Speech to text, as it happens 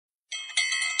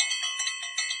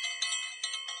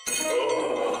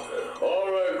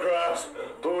All right, class.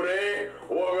 Today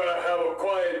we're gonna have a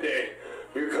quiet day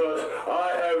because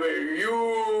I have a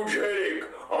huge headache.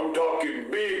 I'm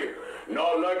talking big,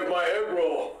 not like my egg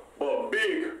roll, but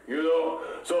big, you know.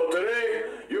 So today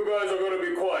you guys are gonna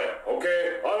be quiet,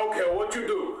 okay? I don't care what you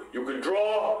do. You can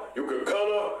draw, you can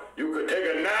color, you can take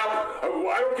a nap.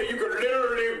 I don't care. You can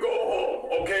literally go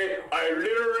home, okay? I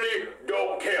literally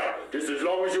don't care. Just as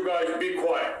long as you guys be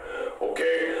quiet,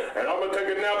 okay? And I'm gonna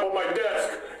take a nap on my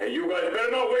desk, and you guys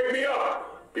better not wake me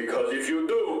up, because if you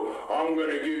do, I'm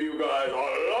gonna give you guys a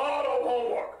lot of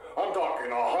homework. I'm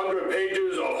talking 100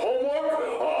 pages of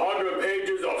homework, 100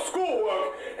 pages of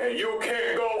schoolwork, and you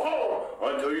can't go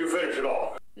home until you finish it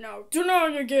all. Now, do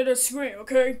not get a screen,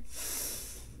 okay?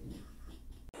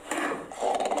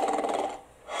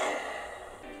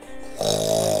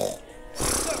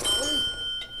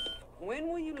 When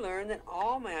will you learn that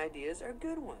all my ideas are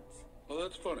good ones? Well,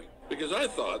 that's funny, because I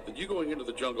thought that you going into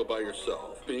the jungle by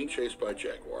yourself, being chased by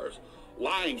jaguars,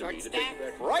 lying to me to take you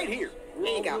back right here.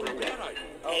 There you go.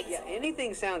 Oh, Yeah,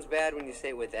 anything sounds bad when you say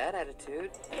it with that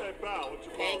attitude. Hey, pal, what's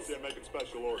your policy on making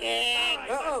special orders?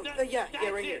 Yeah,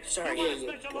 right here. Sorry. You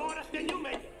want a special order? Then you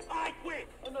make it. All right, quick.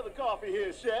 Another coffee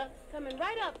here, chef. Coming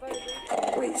right up,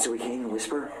 Bertie. Wait, so we can't even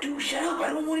whisper? Dude, shut up. I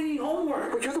don't want any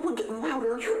homework. But you're the one getting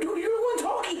louder. You're the one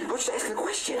talking. I was just asking a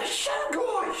question. Shut up,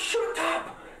 guys. Shut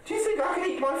up. Do you think I can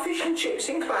eat my fish and chips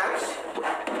in class?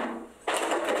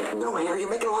 No, Harry, you're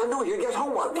making a lot of noise. You're gonna get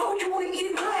homework. Why would you want to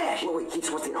eat in class? Wait, he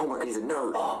just wants to get homework because he's a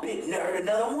nerd. Oh, big nerd.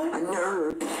 Another one? A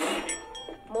nerd.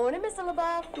 Morning, Mr.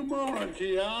 LaBeouf. Good morning,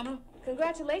 Gianna.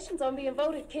 Congratulations on being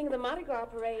voted King of the Mardi Gras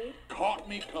Parade. Caught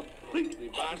me completely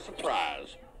by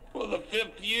surprise for the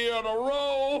 5th year in a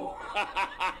row.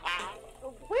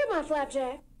 Where my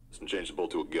flapjack? Some changeable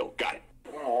to a gill. Got it.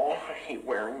 Oh, I hate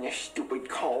wearing this stupid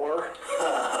collar.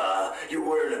 You're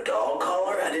wearing a dog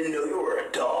collar? I didn't know you were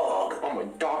a dog. I'm a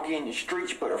doggy in the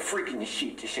streets, but a freak in the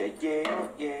sheet that said,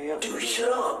 yeah. Dude,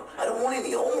 shut up. I don't want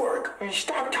any homework. And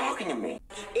stop talking to me.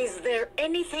 Is there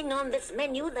anything on this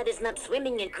menu that is not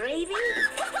swimming in gravy?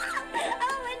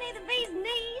 Oh, any of the bee's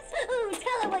knees. Oh,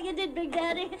 tell her what you did, Big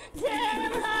Daddy. Tell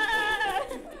her.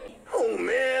 Oh,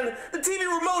 man. The TV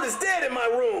remote is dead in my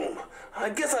room. I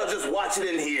guess I'll just watch it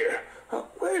in here.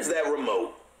 Where's that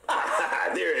remote?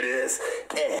 There it is.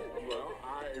 Well,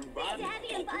 I invited...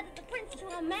 Daddy invited the prince to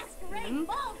a masquerade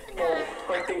ball tonight.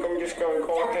 Oh, I think I'm just going to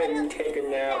go ahead and take a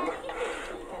nap.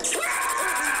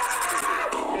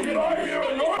 Did I hear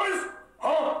a noise?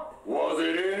 Huh? Was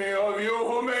it any of you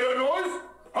who made a noise?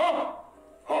 Huh?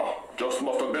 Just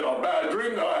must have been a bad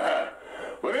dream that I had.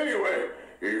 But anyway,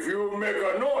 if you make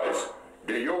a noise,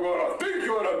 then you're gonna think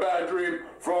you had a bad dream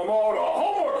from all the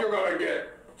homework you're gonna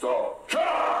get. So, shut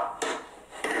up!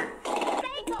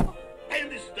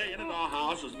 And is staying at our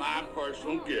house as my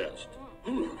personal guest.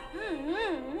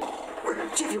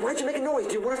 Jeffy, why'd you make a noise?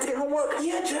 Do you want us to get homework?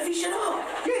 Yeah, Jeffy, shut up.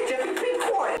 Yeah, Jeffy, be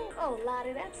quiet. Oh,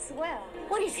 Lottie, that's swell.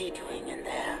 What is he doing in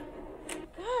there?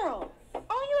 Girl,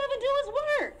 all you ever do is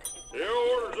work.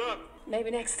 Your order's up.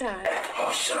 Maybe next time.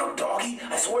 Oh, shut up, doggy.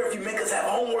 I swear if you make us have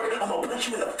homework, I'm gonna punch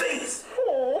you in the face.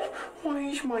 Oh, why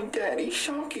is my daddy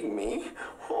shocking me?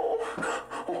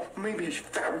 Oh, maybe his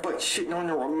fat butt sitting on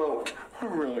the remote. I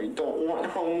really don't want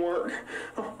homework.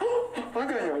 I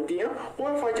got an idea.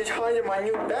 What if I just hide in my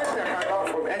new backpack I got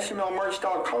from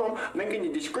smlmerch.com? Link in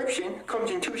the description.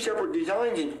 Comes in 2 separate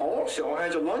designs and also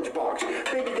has a lunchbox.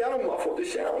 Maybe that'll muffle the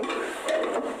sound.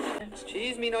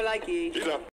 Cheese me no likey. She's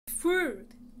up.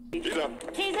 Food. She's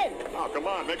up. Keys in. Oh, come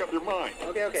on. Make up your mind.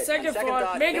 Okay. Second Second thought,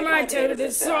 thought, make my tail potatoes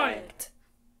decide.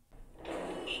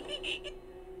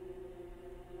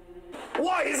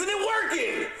 Why isn't it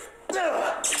working?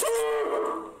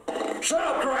 Shut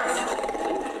up,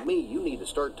 Grass! To me, you need to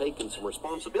start taking some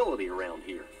responsibility around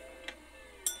here.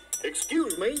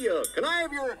 Excuse me, can I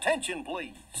have your attention,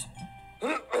 please?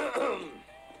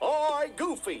 I,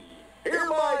 Goofy,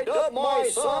 hereby dub my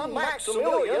son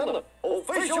Maximilian,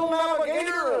 official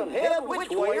navigator and head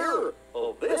witchwayer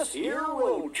of this here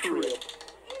road trip.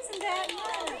 Isn't that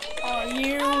nice? Are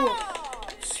you?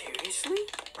 Seriously?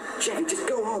 Jeffy, just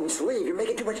go home. Just leave. You're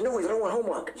making too much noise. I don't want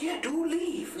homework. Yeah, dude,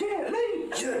 leave. Yeah,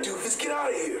 leave. Yeah, dude, let's get out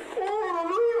of here.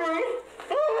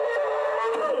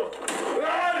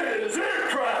 That is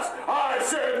it, Grass! I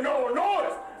said no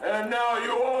noise, and now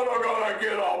you all are gonna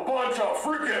get a bunch of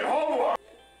freaking homework.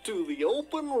 To the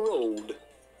open road.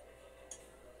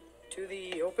 To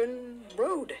the open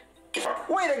road.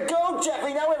 Way to go,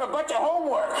 Jeffy. Now we have a bunch of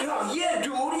homework. Oh, yeah,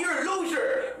 dude, you're a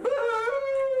loser.